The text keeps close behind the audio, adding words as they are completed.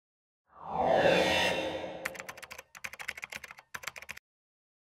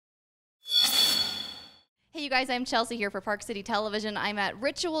guys, I'm Chelsea here for Park City Television. I'm at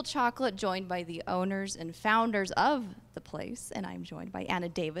Ritual Chocolate, joined by the owners and founders of the place, and I'm joined by Anna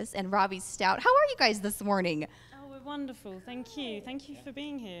Davis and Robbie Stout. How are you guys this morning? Oh, we're wonderful. Thank you. Thank you for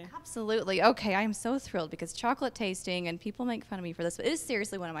being here. Absolutely. Okay, I am so thrilled because chocolate tasting, and people make fun of me for this, but it is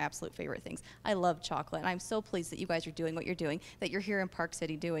seriously one of my absolute favorite things. I love chocolate, and I'm so pleased that you guys are doing what you're doing, that you're here in Park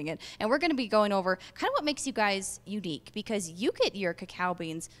City doing it. And we're going to be going over kind of what makes you guys unique, because you get your cacao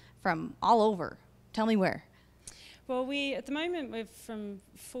beans from all over. Tell me where. Well, at the moment, we're from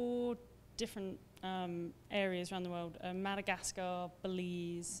 4 different areas around the world: Madagascar,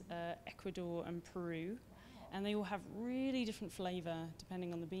 Belize, Ecuador, and Peru. And they all have really different flavor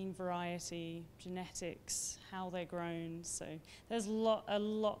depending on the bean variety, genetics, how they're grown. So there's a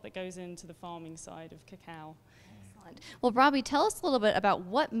lot that goes into the farming side of cacao. Excellent. Well, Robbie, tell us a little bit about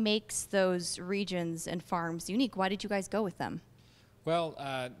what makes those regions and farms unique. Why did you guys go with them? Well,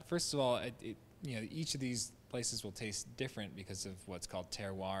 first of all, each of these places will taste different because of what's called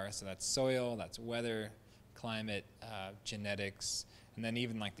terroir. So that's soil, that's weather, climate, genetics, and then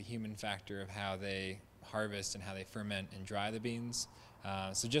even like the human factor of how they harvest and how they ferment and dry the beans.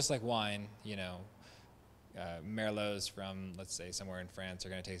 So just like wine, Merlots from, let's say, somewhere in France are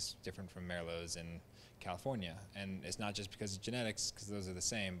going to taste different from Merlots in California. And it's not just because of genetics, because those are the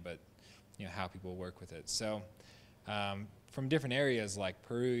same, but how people work with it. So from different areas, like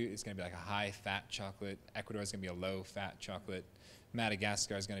Peru is going to be like a high-fat chocolate. Ecuador is going to be a low-fat chocolate.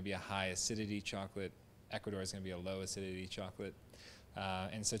 Madagascar is going to be a high-acidity chocolate. Ecuador is going to be a low-acidity chocolate.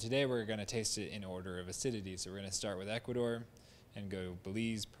 And so today we're going to taste it in order of acidity. So we're going to start with Ecuador and go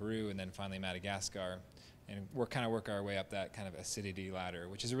Belize, Peru, and then finally Madagascar. And we're kind of work our way up that kind of acidity ladder,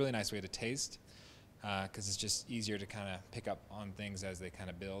 which is a really nice way to taste because it's just easier to kind of pick up on things as they kind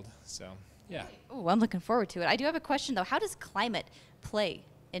of build. So, yeah. Oh, I'm looking forward to it. I do have a question, though. How does climate play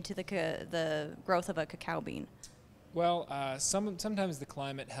into the growth of a cacao bean? Well, sometimes the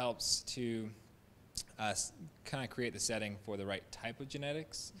climate helps to kind of create the setting for the right type of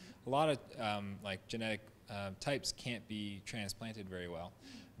genetics. A lot of genetic types can't be transplanted very well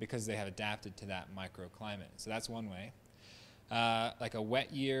because they have adapted to that microclimate. So that's one way. Like a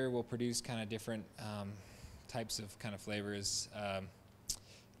wet year will produce kind of different types of kind of flavors.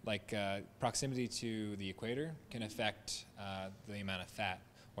 Proximity to the equator can affect the amount of fat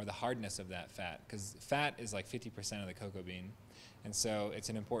or the hardness of that fat, because fat is like 50% of the cocoa bean, and so it's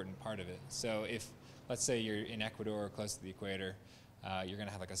an important part of it. So if, let's say you're in Ecuador or close to the equator, you're going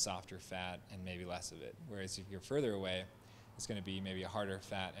to have like a softer fat and maybe less of it, whereas if you're further away, it's going to be maybe a harder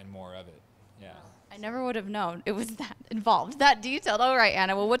fat and more of it. Yeah. I never would have known it was that involved, that detailed. All right,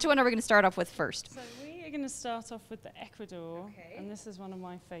 Anna. Well, which one are we going to start off with first? So we are going to start off with the Ecuador, and this is one of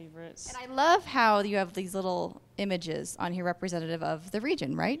my favorites. And I love how you have these little images on here representative of the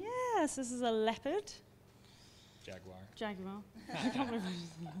region, right? Yes, this is a leopard. Jaguar. Jaguar.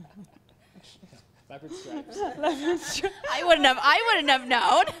 Leopard stripes. Leopard stripes. I wouldn't have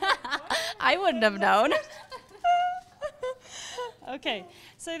known. I wouldn't have known. Okay,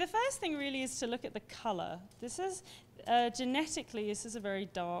 so the first thing really is to look at the color. This is, genetically, this is a very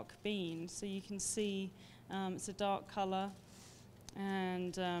dark bean. So you can see it's a dark color.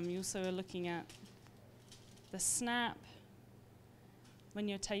 And you also are looking at the snap when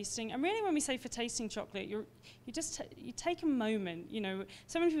you're tasting. And really when we say for tasting chocolate, you take a moment.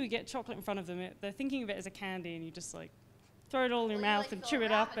 So many people get chocolate in front of them, they're thinking of it as a candy, and you just like throw it all in your mouth and chew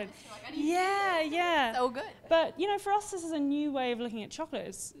it up. And yeah. So good. But for us, this is a new way of looking at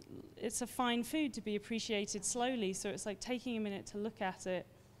chocolate. It's a fine food to be appreciated slowly. So it's like taking a minute to look at it,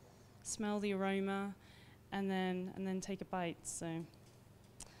 smell the aroma, and then take a bite. So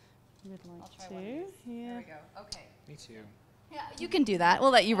we'd like I'll try to. one of these. Yeah. There we go. Okay. Me too. Yeah, you can do that.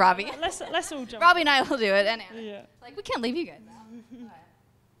 We'll let you, Robbie. Let's all jump. Robbie and I will do it. And Anna. Yeah. Like, we can't leave you guys out.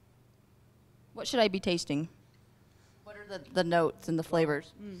 What should I be tasting? What are the notes and the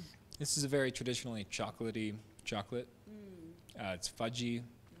flavors? This is a very traditionally chocolatey chocolate. It's fudgy.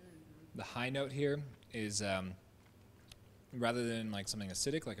 The high note here is rather than like something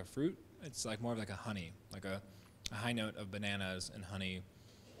acidic like a fruit, it's like more of like a honey, like a high note of bananas and honey,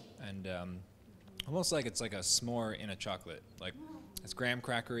 and almost like it's like a s'more in a chocolate. Like it's graham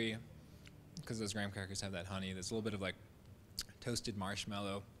crackery, because those graham crackers have that honey. There's a little bit of like toasted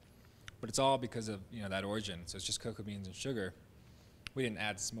marshmallow, but it's all because of that origin. So it's just cocoa beans and sugar. We didn't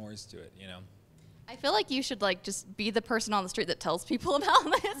add s'mores to it, I feel like you should just be the person on the street that tells people about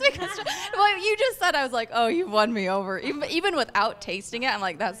this, because what you just said, I was like, oh, you won me over. Even without tasting it, I'm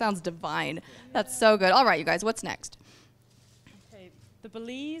like, that sounds divine. That's so good. All right, you guys, what's next? Okay, the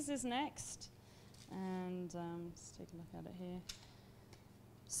Belize is next, and let's take a look at it here.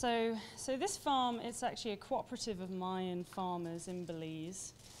 So this farm, it's actually a cooperative of Mayan farmers in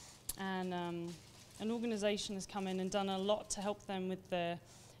Belize, and an organization has come in and done a lot to help them with their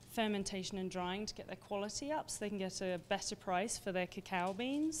fermentation and drying to get their quality up so they can get a better price for their cacao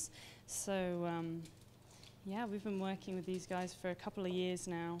beans. So yeah, we've been working with these guys for a couple of years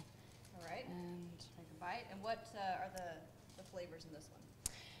now. All right. And Take a bite. And what are the flavors in this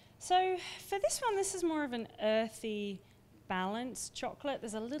one? so for this one, this is more of an earthy, balanced chocolate.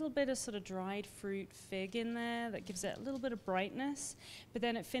 There's a little bit of sort of dried fruit fig in there that gives it a little bit of brightness, but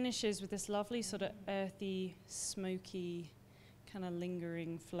then it finishes with this lovely sort of earthy, smoky, kind of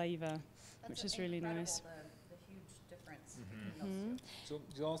lingering flavor, which is really nice. The huge difference. between those two. So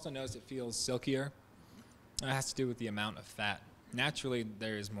you'll also notice it feels silkier. It has to do with the amount of fat. Naturally,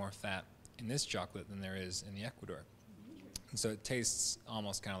 there is more fat in this chocolate than there is in the Ecuador. And so it tastes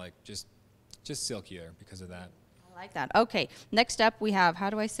almost kind of like just silkier because of that. I like that. Okay, next up we have, how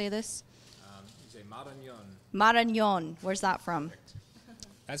do I say this? You say Marañón. Marañón. Where's that from?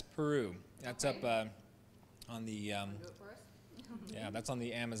 That's Peru. That's Okay. up on the yeah, that's on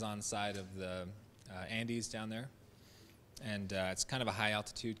the Amazon side of the Andes down there, and it's kind of a high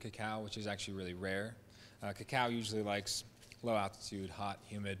altitude cacao, which is actually really rare. Cacao usually likes low altitude, hot,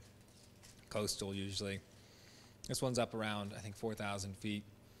 humid, coastal usually. This one's up around, I think, 4,000 feet.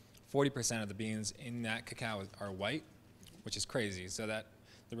 40% of the beans in that cacao are white, which is crazy. So that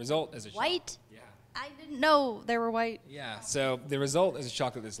the result is a White? Yeah. I didn't know they were white. Yeah. So the result is a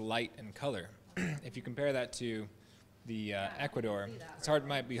chocolate that's light in color. If you compare that to the Ecuador, it's hard.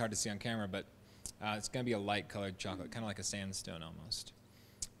 Might be hard to see on camera, but it's going to be a light colored chocolate, kind of like a sandstone almost.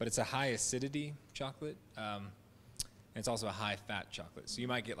 But it's a high acidity chocolate. And it's also a high fat chocolate. So you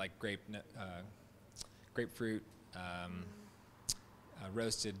might get like grapefruit,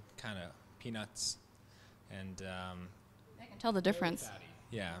 roasted kind of peanuts, and I can tell the difference. fatty.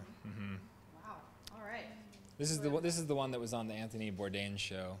 Yeah. Mm-hmm. Wow. All right. This is the one that was on the Anthony Bourdain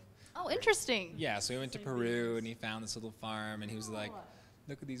show. Oh, interesting. Yeah, so he went to Peru and he found this little farm and he was like,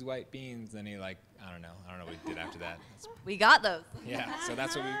 "Look at these white beans." And he like, I don't know what he did after that. We got those. Yeah, so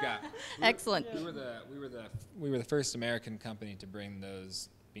that's what we've got. Excellent. We were the first American company to bring those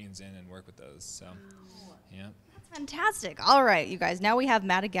beans in and work with those. So, yeah. That's fantastic. All right, you guys. Now we have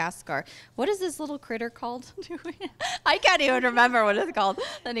Madagascar. What is this little critter called? I can't even remember what it's called.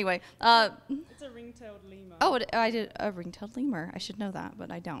 Anyway. it's a ring-tailed lemur. Oh, I did a ring-tailed lemur. I should know that,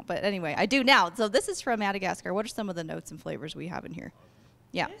 but I don't. But anyway, I do now. So this is from Madagascar. What are some of the notes and flavors we have in here?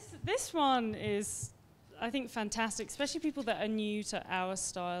 Yeah. This one is, I think, fantastic, especially people that are new to our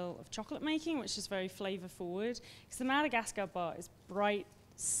style of chocolate making, which is very flavor forward. Because the Madagascar bar is bright,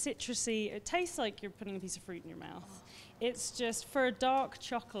 citrusy. It tastes like you're putting a piece of fruit in your mouth. It's just, for a dark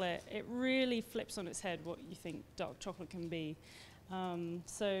chocolate, it really flips on its head what you think dark chocolate can be.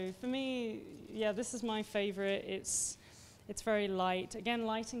 So for me, yeah, this is my favorite. It's very light, again,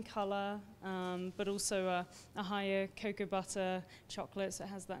 light in color, but also a higher cocoa butter chocolate, so it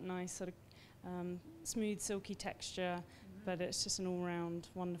has that nice sort of smooth, silky texture, but it's just an all-round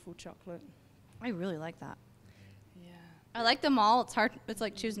wonderful chocolate. I really like that. Yeah. I like them all. It's hard. It's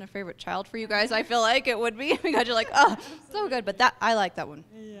like choosing a favorite child for you guys. I feel like it would be because you're like, oh, so good. But that I like that one.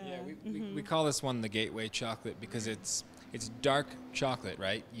 Yeah, we call this one the gateway chocolate because it's dark chocolate,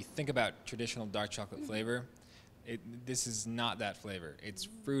 right? You think about traditional dark chocolate flavor. This is not that flavor. It's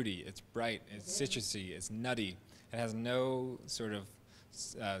fruity, it's bright, it's citrusy, it's nutty. It has no sort of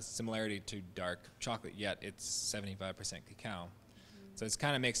similarity to dark chocolate, yet it's 75% cacao. So it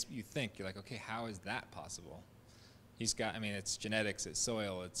kind of makes you think, you're like, okay, how is that possible? He's got, I mean, it's genetics, it's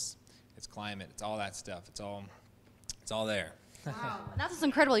soil, it's climate, it's all that stuff. It's all there. Wow. And that's what's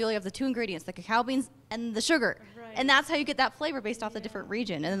incredible. You only have the two ingredients, the cacao beans and the sugar. Right. And that's how you get that flavor based off the different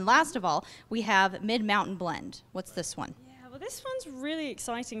region. And then last of all, we have Mid-Mountain Blend. What's this one? Yeah, well, this one's really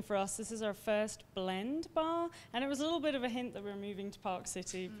exciting for us. This is our first blend bar, and it was a little bit of a hint that we're moving to Park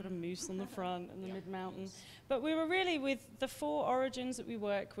City, put a moose on the front and the mid-mountain. But we were really, with the 4 origins that we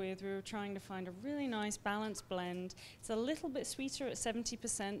work with, we were trying to find a really nice balanced blend. It's a little bit sweeter at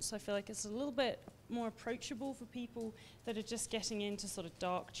 70%, so I feel like it's a little bit more approachable for people that are just getting into sort of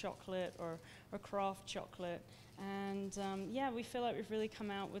dark chocolate or craft chocolate. And yeah, we feel like we've really come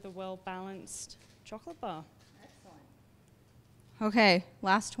out with a well-balanced chocolate bar. Excellent. Okay,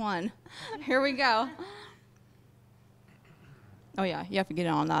 last one. Here we go. Oh yeah, you have to get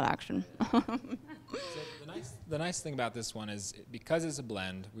in on that action. So the nice thing about this one is because it's a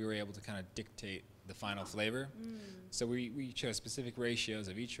blend, we were able to kind of dictate the final flavor. So we chose specific ratios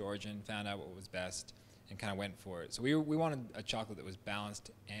of each origin, found out what was best, and kind of went for it. So we wanted a chocolate that was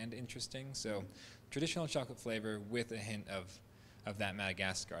balanced and interesting. So traditional chocolate flavor with a hint of of that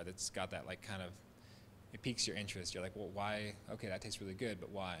Madagascar that's got that like kind of, it piques your interest. You're like, well, why? Okay, that tastes really good, but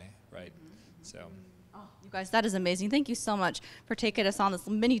why, right? So. You guys, that is amazing. Thank you so much for taking us on this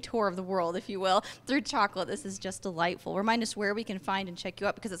mini tour of the world, if you will, through chocolate. This is just delightful. Remind us where we can find and check you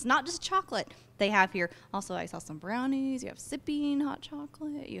out, because it's not just chocolate they have here. Also, I saw some brownies. You have sipping hot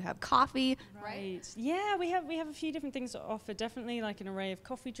chocolate. You have coffee. Right. Yeah, we have a few different things to offer. Definitely like an array of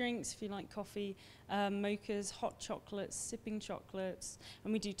coffee drinks if you like coffee, mochas, hot chocolates, sipping chocolates,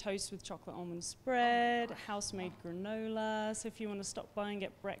 and we do toast with chocolate almond spread, house-made granola. So if you want to stop by and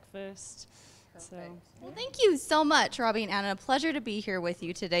get breakfast. So. Well, thank you so much, Robbie and Anna. A pleasure to be here with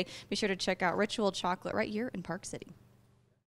you today. Be sure to check out Ritual Chocolate right here in Park City.